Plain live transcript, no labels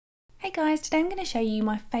Hey guys, today I'm going to show you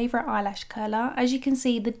my favourite eyelash curler. As you can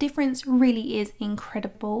see, the difference really is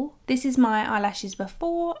incredible. This is my eyelashes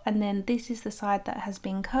before, and then this is the side that has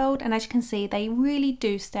been curled, and as you can see, they really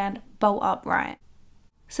do stand bolt upright.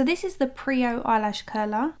 So this is the PREO eyelash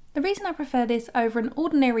curler. The reason I prefer this over an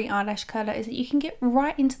ordinary eyelash curler is that you can get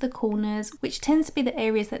right into the corners, which tends to be the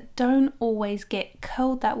areas that don't always get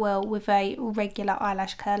curled that well with a regular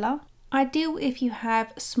eyelash curler. Ideal if you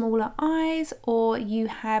have smaller eyes or you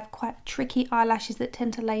have quite tricky eyelashes that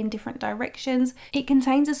tend to lay in different directions. It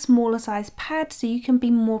contains a smaller size pad so you can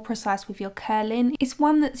be more precise with your curling. It's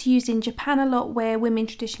one that's used in Japan a lot where women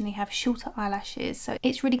traditionally have shorter eyelashes, so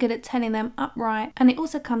it's really good at turning them upright, and it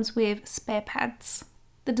also comes with spare pads.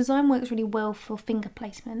 The design works really well for finger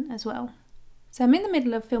placement as well. So I'm in the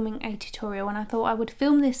middle of filming a tutorial and I thought I would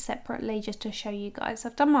film this separately just to show you guys.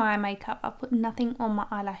 I've done my eye makeup, I've put nothing on my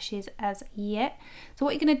eyelashes as yet. So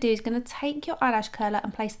what you're going to do is going to take your eyelash curler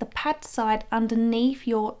and place the pad side underneath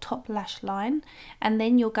your top lash line, and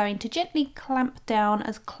then you're going to gently clamp down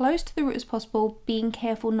as close to the root as possible, being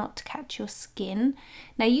careful not to catch your skin.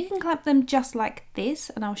 Now you can clamp them just like this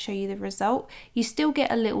and I'll show you the result. You still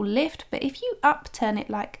get a little lift, but if you upturn it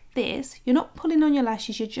like this, you're not pulling on your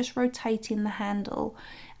lashes, you're just rotating the handle,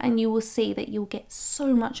 and you will see that you'll get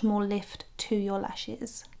so much more lift to your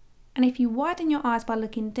lashes. And if you widen your eyes by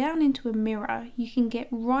looking down into a mirror, you can get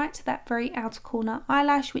right to that very outer corner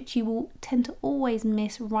eyelash, which you will tend to always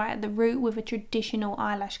miss right at the root with a traditional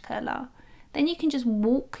eyelash curler. Then you can just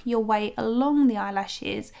walk your way along the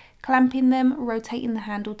eyelashes, clamping them, rotating the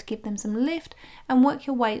handle to give them some lift, and work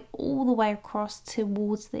your way all the way across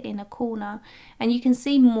towards the inner corner. And you can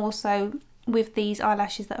see more so with these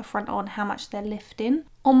eyelashes that are front on how much they're lifting.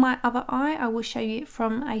 On my other eye, I will show you it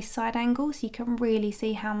from a side angle so you can really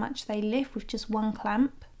see how much they lift with just one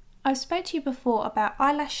clamp. I've spoke to you before about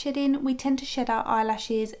eyelash shedding. We tend to shed our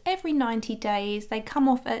eyelashes every 90 days. They come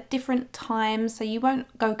off at different times, so you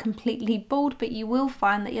won't go completely bald, but you will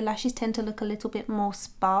find that your lashes tend to look a little bit more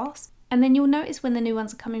sparse. And then you'll notice when the new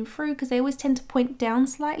ones are coming through, because they always tend to point down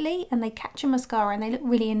slightly and they catch your mascara and they look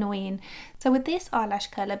really annoying. So with this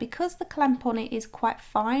eyelash curler, because the clamp on it is quite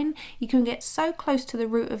fine, you can get so close to the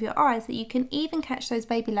root of your eyes that you can even catch those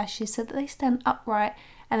baby lashes so that they stand upright,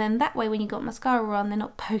 and then that way when you got mascara on, they're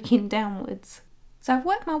not poking downwards. So I've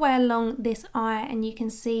worked my way along this eye and you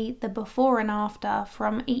can see the before and after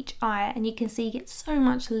from each eye, and you can see you get so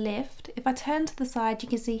much lift. If I turn to the side, you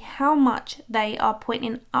can see how much they are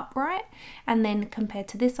pointing upright, and then compared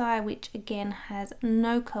to this eye, which again has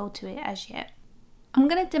no curl to it as yet. I'm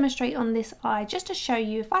going to demonstrate on this eye just to show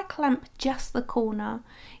you. If I clamp just the corner,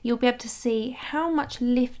 you'll be able to see how much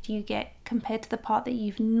lift you get compared to the part that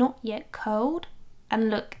you've not yet curled. And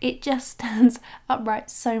look, it just stands upright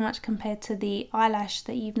so much compared to the eyelash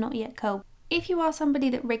that you've not yet curled. If you are somebody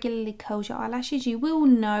that regularly curls your eyelashes, you will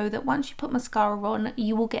know that once you put mascara on,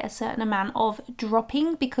 you will get a certain amount of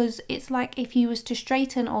dropping, because it's like if you was to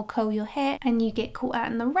straighten or curl your hair and you get caught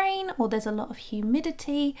out in the rain or there's a lot of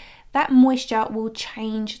humidity, that moisture will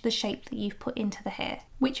change the shape that you've put into the hair,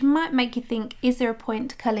 which might make you think, is there a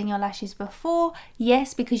point to curling your lashes before?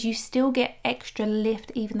 Yes, because you still get extra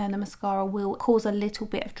lift even though the mascara will cause a little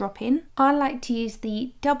bit of drop in. I like to use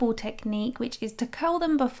the double technique, which is to curl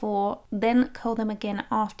them before, then curl them again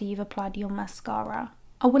after you've applied your mascara.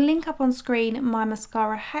 I will link up on screen my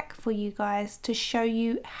mascara hack for you guys to show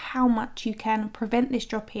you how much you can prevent this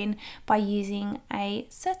drop in by using a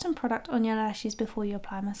certain product on your lashes before you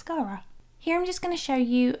apply mascara. Here I'm just going to show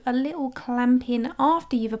you a little clamping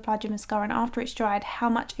after you've applied your mascara and after it's dried, how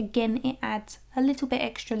much again it adds a little bit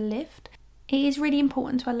extra lift. It is really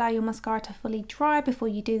important to allow your mascara to fully dry before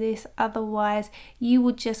you do this, otherwise you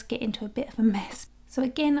will just get into a bit of a mess. So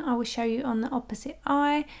again, I will show you on the opposite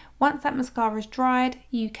eye. Once that mascara is dried,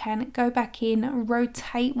 you can go back in,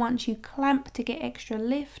 rotate once you clamp to get extra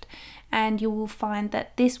lift, and you will find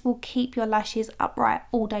that this will keep your lashes upright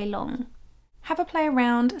all day long. Have a play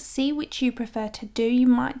around, see which you prefer to do. You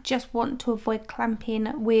might just want to avoid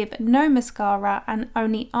clamping with no mascara and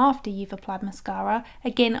only after you've applied mascara.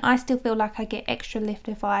 Again, I still feel like I get extra lift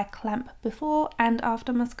if I clamp before and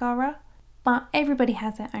after mascara, but everybody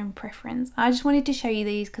has their own preference. I just wanted to show you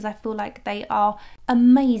these because I feel like they are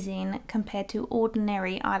amazing compared to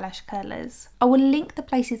ordinary eyelash curlers. I will link the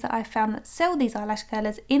places that I found that sell these eyelash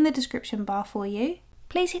curlers in the description bar for you.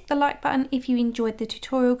 Please hit the like button if you enjoyed the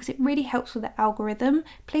tutorial because it really helps with the algorithm.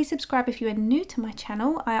 Please subscribe if you are new to my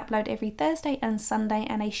channel. I upload every Thursday and Sunday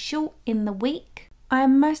and a short in the week. I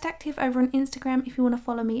am most active over on Instagram if you want to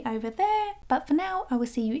follow me over there. But for now, I will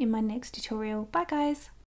see you in my next tutorial. Bye guys!